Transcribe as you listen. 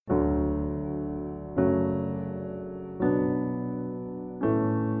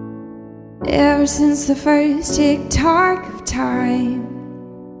Ever since the first tick-tock of time,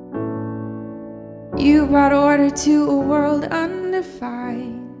 you brought order to a world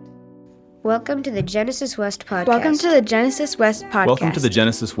undefined. Welcome to the Genesis West Podcast. Welcome to the Genesis West Podcast. Welcome to the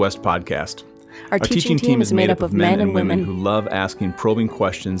Genesis West Podcast. Our teaching team is made up of men and women who love asking probing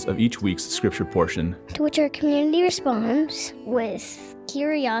questions of each week's scripture portion, to which our community responds with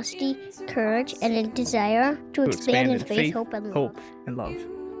curiosity, courage, and a desire to expand in faith, hope, and love.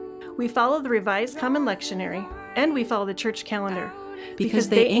 We follow the Revised Common Lectionary, and we follow the church calendar, because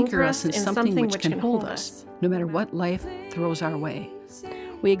they anchor us in something which can hold us, no matter what life throws our way.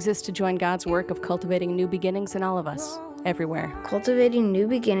 We exist to join God's work of cultivating new beginnings in all of us, everywhere. Cultivating new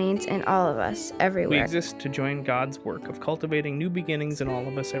beginnings in all of us, everywhere. We exist to join God's work of cultivating new beginnings in all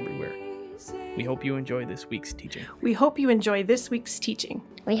of us, everywhere. We hope you enjoy this week's teaching. We hope you enjoy this week's teaching.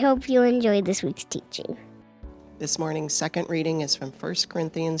 We hope you enjoy this week's teaching. This morning's second reading is from 1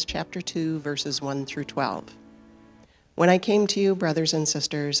 Corinthians chapter 2, verses 1 through 12. When I came to you, brothers and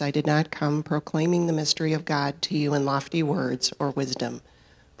sisters, I did not come proclaiming the mystery of God to you in lofty words or wisdom,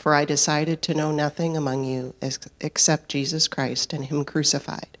 for I decided to know nothing among you except Jesus Christ and him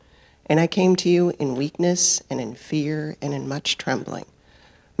crucified. And I came to you in weakness and in fear and in much trembling.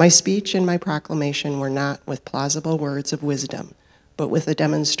 My speech and my proclamation were not with plausible words of wisdom, but with a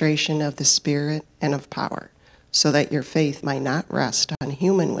demonstration of the Spirit and of power, so that your faith might not rest on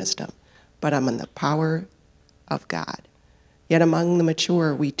human wisdom, but on the power of God. Yet among the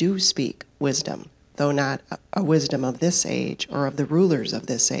mature we do speak wisdom, though not a wisdom of this age or of the rulers of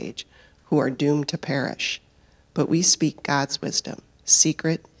this age, who are doomed to perish. But we speak God's wisdom,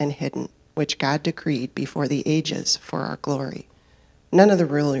 secret and hidden, which God decreed before the ages for our glory. None of the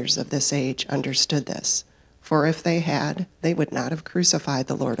rulers of this age understood this, for if they had, they would not have crucified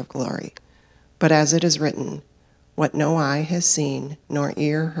the Lord of glory. But as it is written, what no eye has seen, nor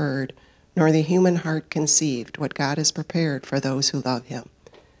ear heard, nor the human heart conceived, what God has prepared for those who love him.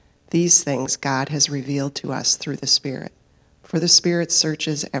 These things God has revealed to us through the Spirit. For the Spirit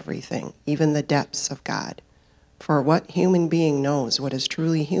searches everything, even the depths of God. For what human being knows what is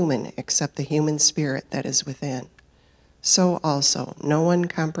truly human except the human spirit that is within? So also, no one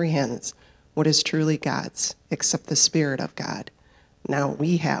comprehends what is truly God's except the Spirit of God. Now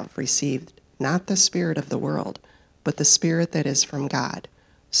we have received not the spirit of the world, but the Spirit that is from God,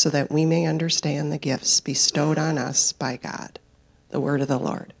 so that we may understand the gifts bestowed on us by God. The word of the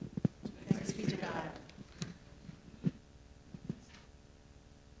Lord. Thanks be to God.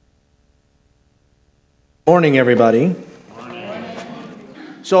 Morning, everybody.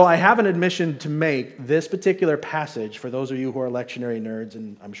 So I have an admission to make. This particular passage, for those of you who are lectionary nerds,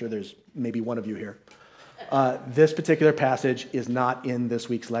 and I'm sure there's maybe one of you here, this particular passage is not in this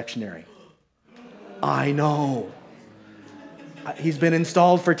week's lectionary. I know. He's been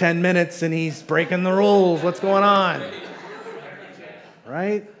installed for 10 minutes and he's breaking the rules. What's going on?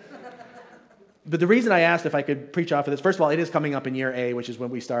 Right? But the reason I asked if I could preach off of this, first of all, it is coming up in year A, which is when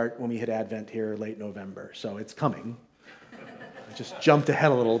we hit Advent here late November. So it's coming. I just jumped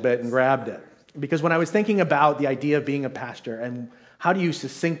ahead a little bit and grabbed it. Because when I was thinking about the idea of being a pastor and how do you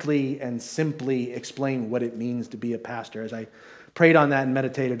succinctly and simply explain what it means to be a pastor, as I prayed on that and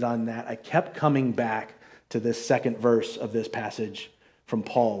meditated on that, I kept coming back to this second verse of this passage from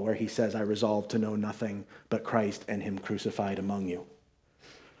Paul, where he says, I resolved to know nothing but Christ and him crucified among you.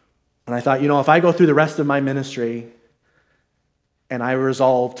 And I thought, if I go through the rest of my ministry and I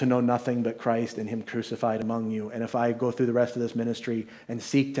resolve to know nothing but Christ and him crucified among you, and if I go through the rest of this ministry and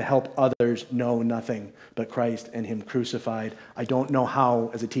seek to help others know nothing but Christ and him crucified, I don't know how,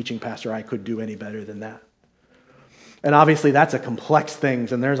 as a teaching pastor, I could do any better than that. And obviously that's a complex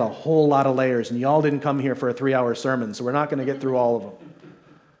thing, and there's a whole lot of layers, and y'all didn't come here for a 3-hour sermon, so we're not going to get through all of them.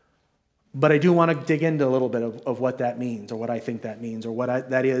 But I do want to dig into a little bit of what that means, or what I think that means, or what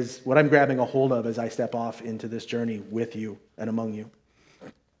I'm grabbing a hold of as I step off into this journey with you and among you.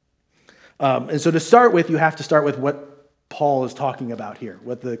 And so to start with, you have to start with what Paul is talking about here,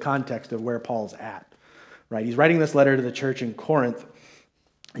 what the context of where Paul's at. Right? He's writing this letter to the church in Corinth,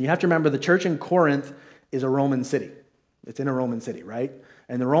 and you have to remember the church in Corinth is a Roman city. It's in a Roman city, right?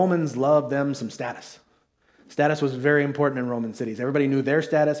 And the Romans loved them some status. Status was very important in Roman cities. Everybody knew their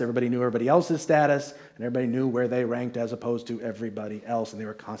status, everybody knew everybody else's status, and everybody knew where they ranked as opposed to everybody else, and they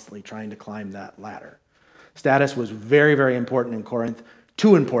were constantly trying to climb that ladder. Status was very, very important in Corinth,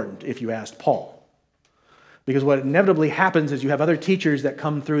 too important if you asked Paul. Because what inevitably happens is you have other teachers that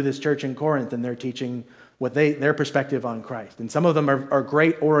come through this church in Corinth, and they're teaching their perspective on Christ. And some of them are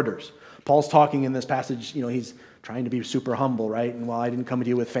great orators. Paul's talking in this passage, he's trying to be super humble, right? And I didn't come to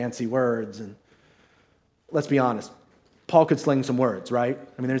you with fancy words. And let's be honest, Paul could sling some words, right?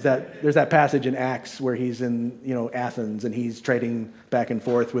 I mean, there's that passage in Acts where he's in, Athens and he's trading back and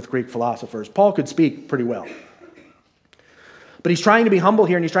forth with Greek philosophers. Paul could speak pretty well. But he's trying to be humble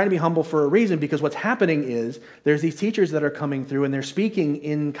here, and he's trying to be humble for a reason, because what's happening is there's these teachers that are coming through, and they're speaking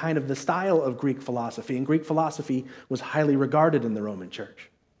in kind of the style of Greek philosophy, and Greek philosophy was highly regarded in the Roman church,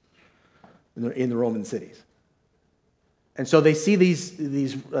 in the Roman cities. And so they see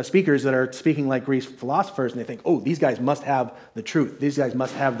these speakers that are speaking like Greek philosophers, and they think, oh, these guys must have the truth. These guys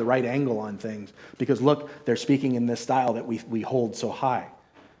must have the right angle on things, because look, they're speaking in this style that we hold so high.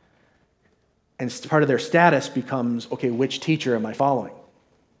 And part of their status becomes, okay, which teacher am I following?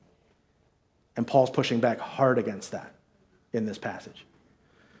 And Paul's pushing back hard against that in this passage.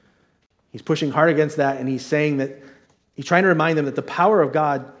 He's pushing hard against that, and he's saying that, he's trying to remind them that the power of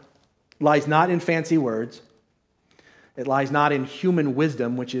God lies not in fancy words. It lies not in human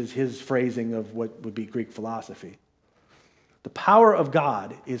wisdom, which is his phrasing of what would be Greek philosophy. The power of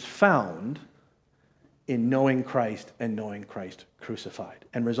God is found in knowing Christ and knowing Christ crucified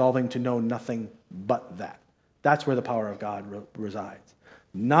and resolving to know nothing but that. That's where the power of God resides.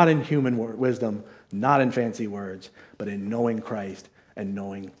 Not in human wisdom, not in fancy words, but in knowing Christ and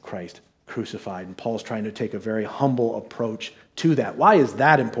knowing Christ crucified. And Paul's trying to take a very humble approach to that. Why is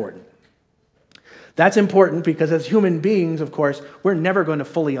that important? That's important because as human beings, of course, we're never going to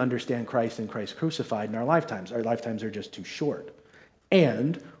fully understand Christ and Christ crucified in our lifetimes. Our lifetimes are just too short.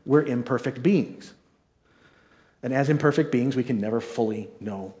 And we're imperfect beings. And as imperfect beings, we can never fully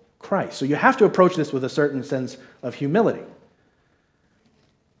know Christ. So you have to approach this with a certain sense of humility.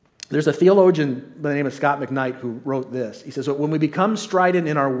 There's a theologian by the name of Scott McKnight who wrote this. He says, when we become strident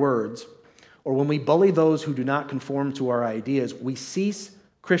in our words, or when we bully those who do not conform to our ideas, we cease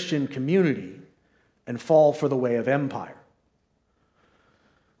Christian community and fall for the way of empire.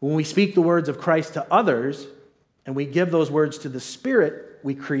 When we speak the words of Christ to others, and we give those words to the Spirit,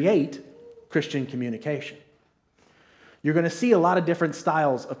 we create Christian communication. You're going to see a lot of different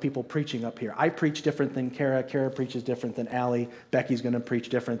styles of people preaching up here. I preach different than Kara. Kara preaches different than Allie. Becky's going to preach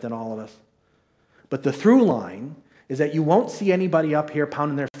different than all of us. But the through line is that you won't see anybody up here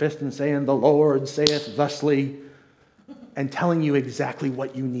pounding their fist and saying, the Lord saith thusly, and telling you exactly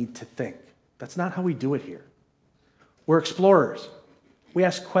what you need to think. That's not how we do it here. We're explorers. We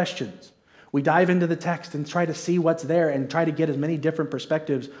ask questions. We dive into the text and try to see what's there and try to get as many different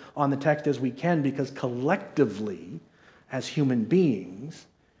perspectives on the text as we can, because collectively, as human beings,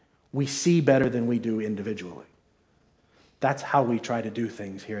 we see better than we do individually. That's how we try to do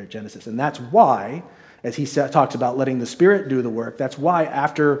things here at Genesis. And that's why, as he talks about letting the Spirit do the work, that's why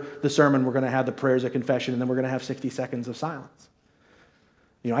after the sermon we're going to have the prayers of confession, and then we're going to have 60 seconds of silence.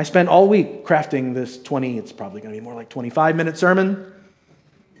 I spent all week crafting this it's probably going to be more like 25-minute sermon,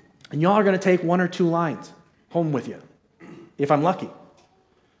 and y'all are going to take 1 or 2 lines home with you, if I'm lucky.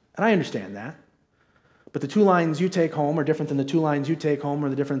 And I understand that. But the 2 lines you take home are different than the 2 lines you take home,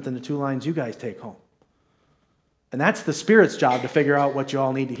 or different than the 2 lines you guys take home. And that's the Spirit's job to figure out what you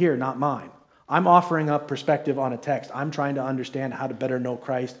all need to hear, not mine. I'm offering up perspective on a text. I'm trying to understand how to better know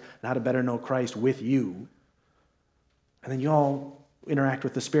Christ and how to better know Christ with you. And then you all interact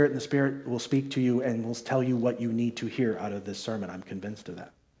with the Spirit, and the Spirit will speak to you and will tell you what you need to hear out of this sermon. I'm convinced of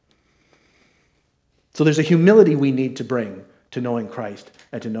that. So there's a humility we need to bring to knowing Christ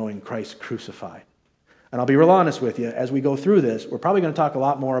and to knowing Christ crucified. And I'll be real honest with you, as we go through this, we're probably going to talk a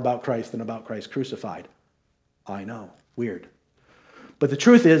lot more about Christ than about Christ crucified. I know, weird. But the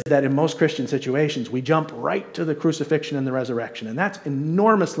truth is that in most Christian situations, we jump right to the crucifixion and the resurrection, and that's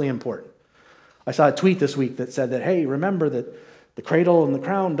enormously important. I saw a tweet this week that said that, hey, remember that the cradle and the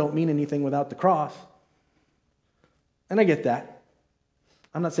crown don't mean anything without the cross. And I get that.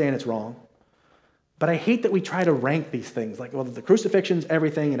 I'm not saying it's wrong. But I hate that we try to rank these things, like, well, the crucifixion's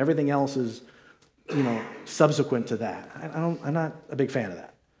everything and everything else is subsequent to that. I'm not a big fan of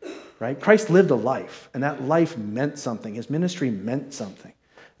that, right? Christ lived a life, and that life meant something. His ministry meant something.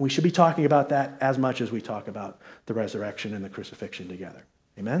 We should be talking about that as much as we talk about the resurrection and the crucifixion together.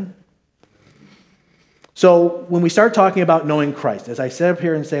 Amen? So when we start talking about knowing Christ, as I sit up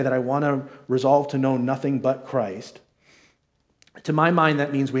here and say that I want to resolve to know nothing but Christ, to my mind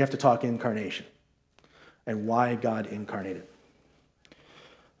that means we have to talk incarnation and why God incarnated.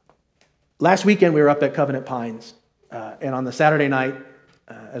 Last weekend, we were up at Covenant Pines, and on the Saturday night,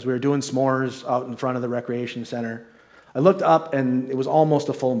 as we were doing s'mores out in front of the recreation center, I looked up, and it was almost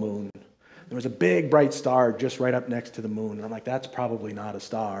a full moon. There was a big, bright star just right up next to the moon, and I'm like, that's probably not a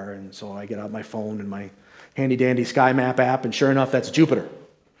star, and so I get out my phone and my handy-dandy Sky Map app, and sure enough, that's Jupiter.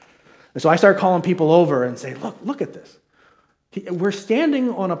 And so I start calling people over and say, look at this. We're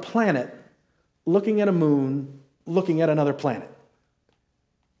standing on a planet looking at a moon looking at another planet.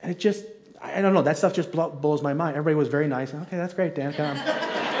 And it just, I don't know, that stuff just blows my mind. Everybody was very nice. Okay, that's great, Dan. I'm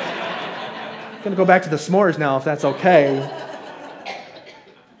going to go back to the s'mores now if that's okay.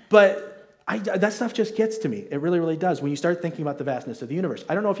 But that stuff just gets to me. It really, really does. When you start thinking about the vastness of the universe.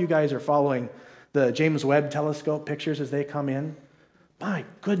 I don't know if you guys are following the James Webb Telescope pictures as they come in. My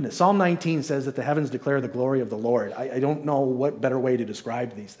goodness. Psalm 19 says that the heavens declare the glory of the Lord. I don't know what better way to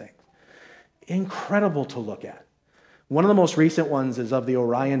describe these things. Incredible to look at. One of the most recent ones is of the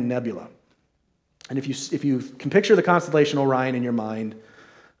Orion Nebula. And if you can picture the constellation Orion in your mind,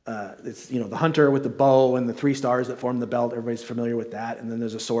 it's the hunter with the bow and the 3 stars that form the belt. Everybody's familiar with that. And then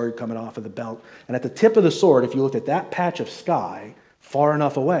there's a sword coming off of the belt. And at the tip of the sword, if you looked at that patch of sky far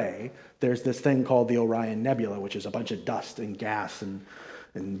enough away, there's this thing called the Orion Nebula, which is a bunch of dust and gas and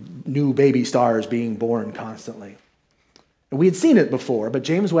new baby stars being born constantly. And we had seen it before, but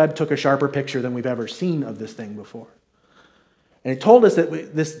James Webb took a sharper picture than we've ever seen of this thing before. And it told us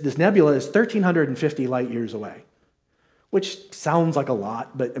that this nebula is 1,350 light years away. Which sounds like a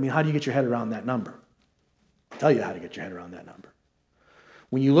lot, but how do you get your head around that number? I'll tell you how to get your head around that number.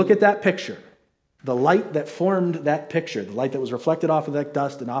 When you look at that picture, the light that formed that picture, the light that was reflected off of that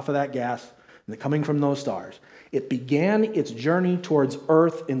dust and off of that gas, and coming from those stars, it began its journey towards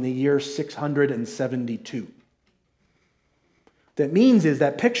Earth in the year 672. That means is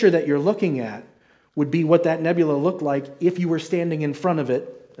that picture that you're looking at would be what that nebula looked like if you were standing in front of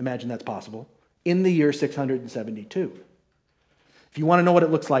it, imagine that's possible, in the year 672. If you want to know what it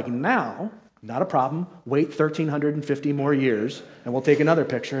looks like now, not a problem. Wait 1,350 more years, and we'll take another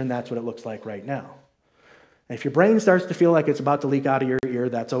picture, and that's what it looks like right now. And if your brain starts to feel like it's about to leak out of your ear,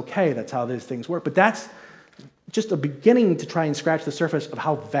 that's okay. That's how these things work. But that's just a beginning to try and scratch the surface of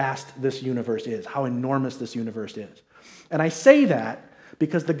how vast this universe is, how enormous this universe is. And I say that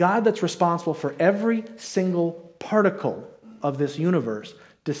because the God that's responsible for every single particle of this universe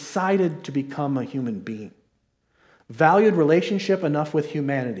decided to become a human being. Valued relationship enough with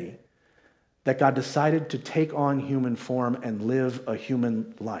humanity that God decided to take on human form and live a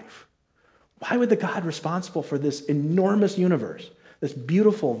human life. Why would the God responsible for this enormous universe, this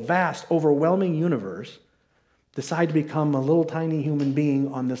beautiful, vast, overwhelming universe, decide to become a little tiny human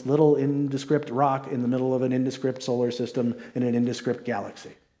being on this little indescript rock in the middle of an indescript solar system in an indescript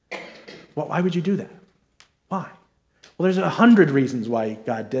galaxy? Well, why would you do that? Why? Well, there's 100 reasons why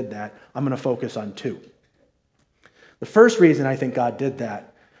God did that. I'm going to focus on 2. The first reason I think God did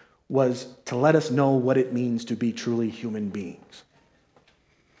that was to let us know what it means to be truly human beings,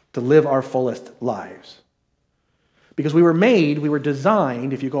 to live our fullest lives. Because we were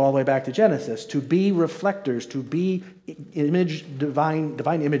designed, if you go all the way back to Genesis, to be reflectors, to be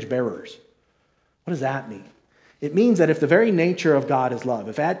divine image bearers. What does that mean? It means that if the very nature of God is love,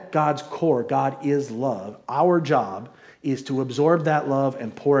 if at God's core God is love, our job is to absorb that love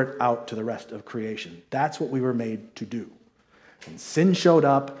and pour it out to the rest of creation. That's what we were made to do. And sin showed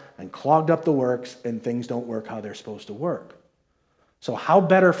up and clogged up the works, and things don't work how they're supposed to work. So how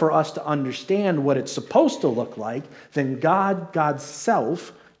better for us to understand what it's supposed to look like than God's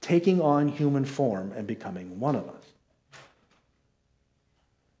self, taking on human form and becoming one of us?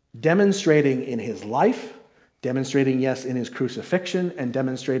 Demonstrating in his life, demonstrating, yes, in his crucifixion, and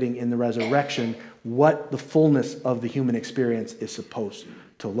demonstrating in the resurrection what the fullness of the human experience is supposed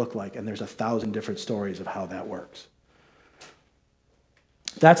to look like. And there's 1,000 different stories of how that works.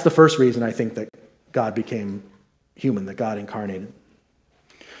 That's the first reason I think that God became human, that God incarnated.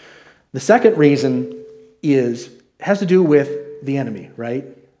 The second reason has to do with the enemy, right?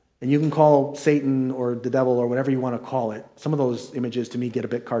 And you can call Satan or the devil or whatever you want to call it. Some of those images to me get a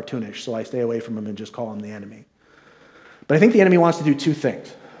bit cartoonish, so I stay away from them and just call him the enemy. But I think the enemy wants to do 2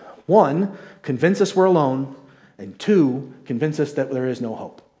 things. 1, convince us we're alone, and 2, convince us that there is no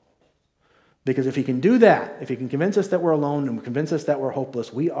hope. Because if he can do that, if he can convince us that we're alone and convince us that we're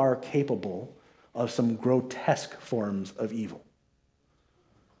hopeless, we are capable of some grotesque forms of evil.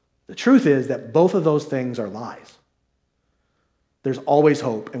 The truth is that both of those things are lies. There's always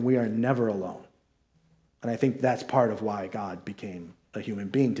hope, and we are never alone. And I think that's part of why God became a human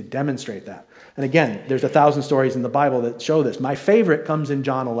being, to demonstrate that. And again, there's 1,000 stories in the Bible that show this. My favorite comes in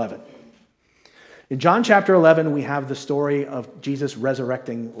John 11. In John chapter 11, we have the story of Jesus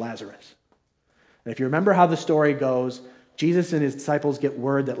resurrecting Lazarus. And if you remember how the story goes, Jesus and his disciples get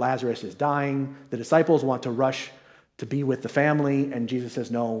word that Lazarus is dying. The disciples want to rush to be with the family, and Jesus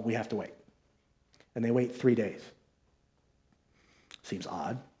says, no, we have to wait. And they wait 3 days. Seems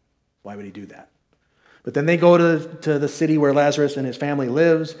odd. Why would he do that? But then they go to the city where Lazarus and his family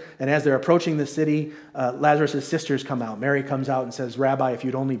lives, and as they're approaching the city, Lazarus' sisters come out. Mary comes out and says, Rabbi, if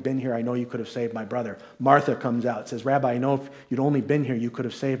you'd only been here, I know you could have saved my brother. Martha comes out and says, Rabbi, I know if you'd only been here, you could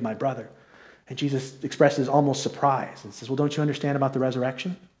have saved my brother. And Jesus expresses almost surprise and says, well, don't you understand about the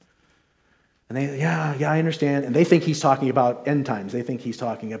resurrection? And they, yeah, I understand. And they think he's talking about end times. They think he's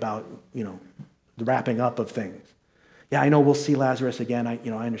talking about, the wrapping up of things. Yeah, I know we'll see Lazarus again. I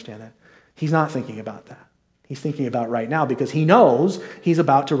understand that. He's not thinking about that. He's thinking about right now because he knows he's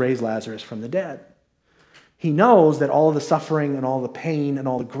about to raise Lazarus from the dead. He knows that all of the suffering and all the pain and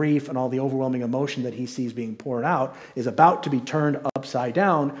all the grief and all the overwhelming emotion that he sees being poured out is about to be turned upside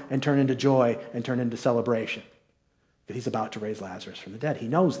down and turned into joy and turned into celebration. Because he's about to raise Lazarus from the dead. He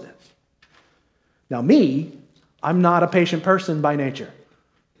knows this. Now me, I'm not a patient person by nature.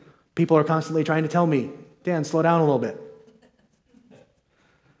 People are constantly trying to tell me, Dan, slow down a little bit.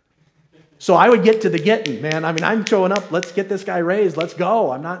 So I would get to the getting, man. I mean, I'm showing up. Let's get this guy raised. Let's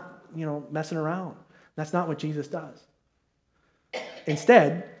go. I'm not, messing around. That's not what Jesus does.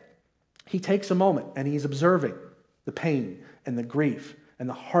 Instead, he takes a moment and he's observing the pain and the grief and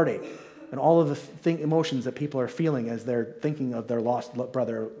the heartache and all of the emotions that people are feeling as they're thinking of their lost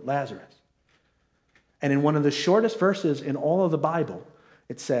brother Lazarus. And in one of the shortest verses in all of the Bible,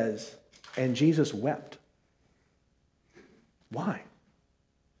 it says, and Jesus wept. Why?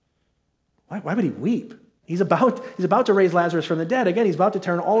 Why would he weep? He's about to raise Lazarus from the dead. Again, he's about to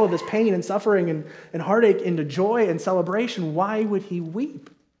turn all of this pain and suffering and heartache into joy and celebration. Why would he weep?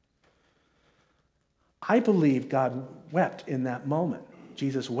 I believe God wept in that moment.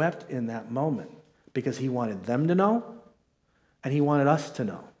 Jesus wept in that moment because he wanted them to know and he wanted us to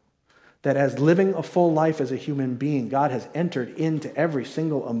know that as living a full life as a human being, God has entered into every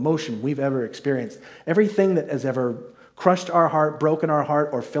single emotion we've ever experienced. Everything that has ever crushed our heart, broken our heart,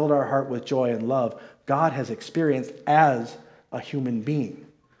 or filled our heart with joy and love, God has experienced as a human being.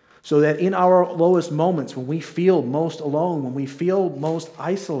 So that in our lowest moments, when we feel most alone, when we feel most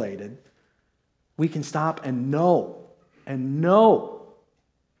isolated, we can stop and know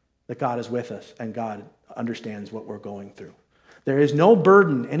that God is with us and God understands what we're going through. There is no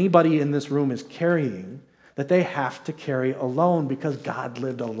burden anybody in this room is carrying that they have to carry alone because God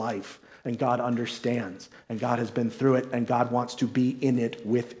lived a life and God understands and God has been through it and God wants to be in it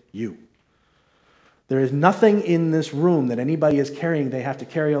with you. There is nothing in this room that anybody is carrying they have to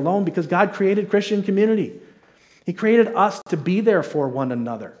carry alone because God created Christian community. He created us to be there for one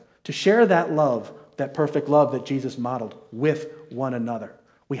another, to share that love, that perfect love that Jesus modeled with one another.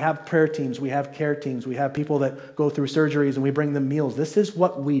 We have prayer teams, we have care teams, we have people that go through surgeries and we bring them meals. This is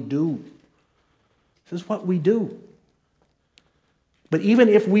what we do. This is what we do. But even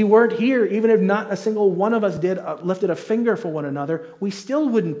if we weren't here, even if not a single one of us lifted a finger for one another, we still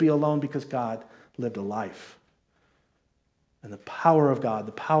wouldn't be alone because God lived a life. And the power of God,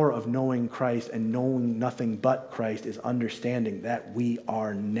 the power of knowing Christ and knowing nothing but Christ is understanding that we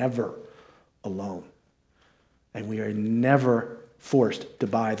are never alone. And we are never forced to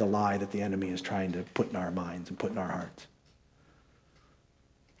buy the lie that the enemy is trying to put in our minds and put in our hearts.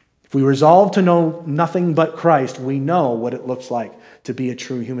 If we resolve to know nothing but Christ, we know what it looks like to be a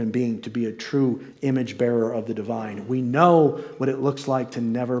true human being, to be a true image bearer of the divine. We know what it looks like to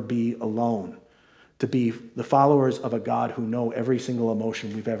never be alone, to be the followers of a God who know every single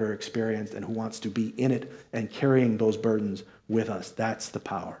emotion we've ever experienced and who wants to be in it and carrying those burdens with us. That's the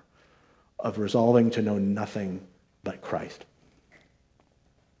power of resolving to know nothing but Christ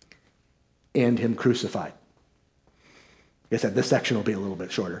and him crucified. Like I said, this section will be a little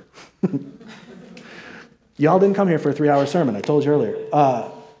bit shorter. Y'all didn't come here for a 3-hour sermon. I told you earlier.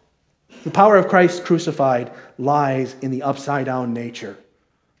 The power of Christ crucified lies in the upside-down nature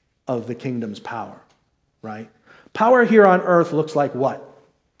of the kingdom's power, right? Power here on earth looks like what?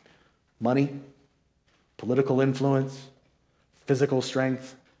 Money, political influence, physical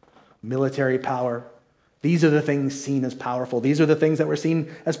strength, military power. These are the things seen as powerful. These are the things that were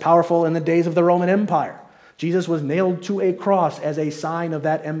seen as powerful in the days of the Roman Empire. Jesus was nailed to a cross as a sign of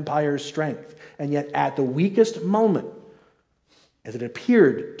that empire's strength. And yet at the weakest moment, as it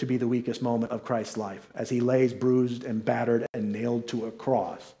appeared to be the weakest moment of Christ's life, as he lays bruised and battered and nailed to a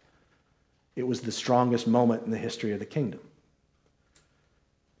cross, it was the strongest moment in the history of the kingdom.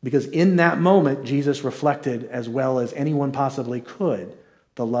 Because in that moment, Jesus reflected as well as anyone possibly could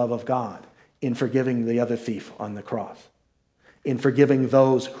the love of God in forgiving the other thief on the cross, in forgiving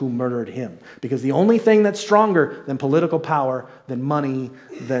those who murdered him. Because the only thing that's stronger than political power, than money,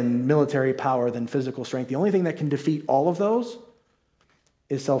 than military power, than physical strength, the only thing that can defeat all of those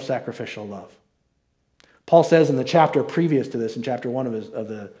is self-sacrificial love. Paul says in the chapter previous to this, in chapter 1 of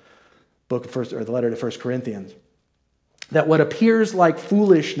the the letter to 1 Corinthians, that what appears like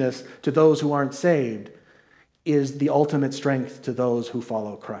foolishness to those who aren't saved is the ultimate strength to those who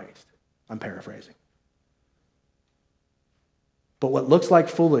follow Christ. I'm paraphrasing. But what looks like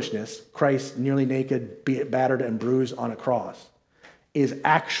foolishness, Christ nearly naked, battered and bruised on a cross, is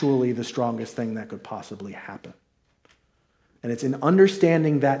actually the strongest thing that could possibly happen. And it's in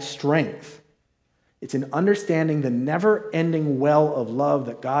understanding that strength, it's in understanding the never-ending well of love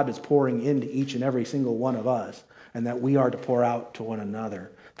that God is pouring into each and every single one of us, and that we are to pour out to one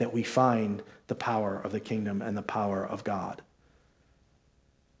another, that we find the power of the kingdom and the power of God.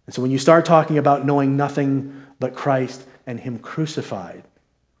 And so when you start talking about knowing nothing but Christ and Him crucified,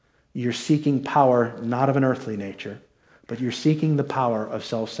 you're seeking power not of an earthly nature, but you're seeking the power of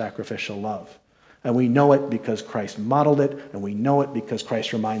self-sacrificial love. And we know it because Christ modeled it, and we know it because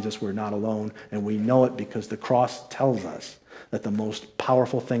Christ reminds us we're not alone, and we know it because the cross tells us that the most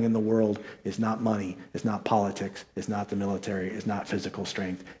powerful thing in the world is not money, is not politics, is not the military, is not physical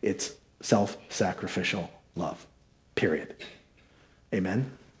strength. It's self-sacrificial love, period.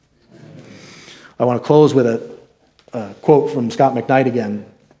 Amen? I want to close with a quote from Scott McKnight again.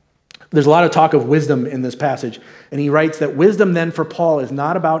 There's a lot of talk of wisdom in this passage, and he writes that wisdom then for Paul is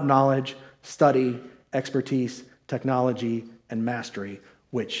not about knowledge, study, expertise, technology, and mastery,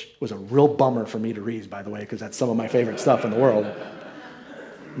 which was a real bummer for me to read, by the way, because that's some of my favorite stuff in the world.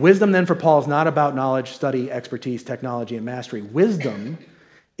 Wisdom then for Paul is not about knowledge, study, expertise, technology, and mastery. Wisdom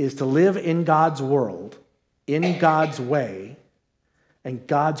is to live in God's world, in God's way, and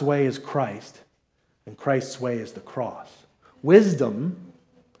God's way is Christ, and Christ's way is the cross. Wisdom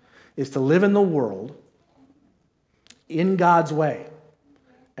is to live in the world in God's way,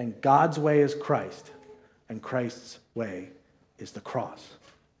 and God's way is Christ, and Christ's way is the cross.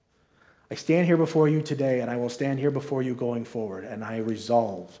 I stand here before you today, and I will stand here before you going forward, and I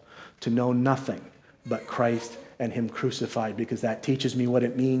resolve to know nothing but Christ and Him crucified, because that teaches me what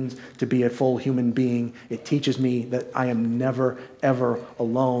it means to be a full human being. It teaches me that I am never, ever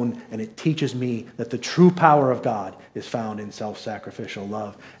alone, and it teaches me that the true power of God is found in self-sacrificial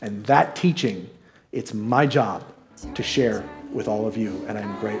love. And that teaching, it's my job to share with all of you, and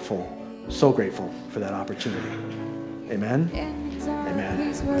I'm grateful, so grateful for that opportunity. Amen?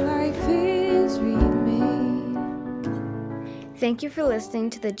 Amen. Thank you for listening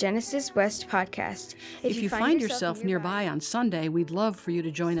to the Genesis West podcast. If you find yourself nearby on Sunday, we'd love for you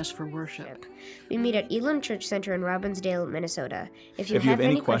to join us for worship. We meet at Elam Church Center in Robbinsdale, Minnesota. If you have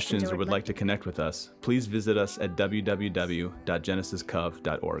any questions or would like to connect with us, please visit us at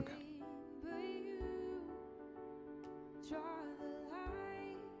www.genesiscov.org.